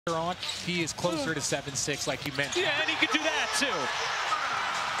on, he is closer to 7'6", like you mentioned. Yeah, and he could do that too.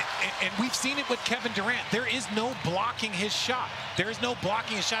 And we've seen it with Kevin Durant. There is no blocking his shot. There is no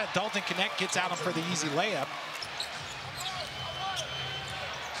blocking his shot. Dalton Knecht gets out him for the easy layup.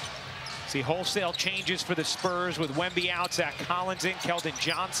 See wholesale changes for the Spurs with Wemby out, Zach Collins in, Keldon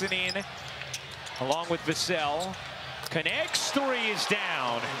Johnson in, along with Vassell. Knecht's three is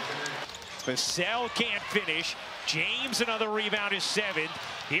down. Vassell can't finish. James, another rebound, is seventh.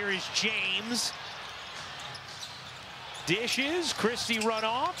 Here is James. Dishes, Christie run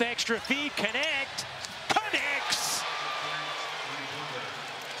off, extra feed, Knecht, connects!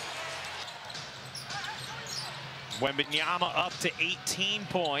 Wembanyama up to 18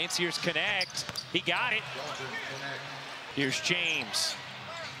 points. Here's Knecht, he got it. Here's James.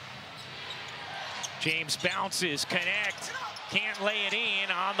 James bounces, Knecht, can't lay it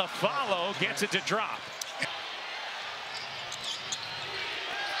in on the follow, gets it to drop.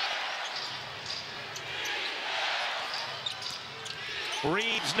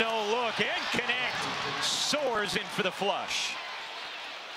 Reeves no look, and Knecht soars in for the flush.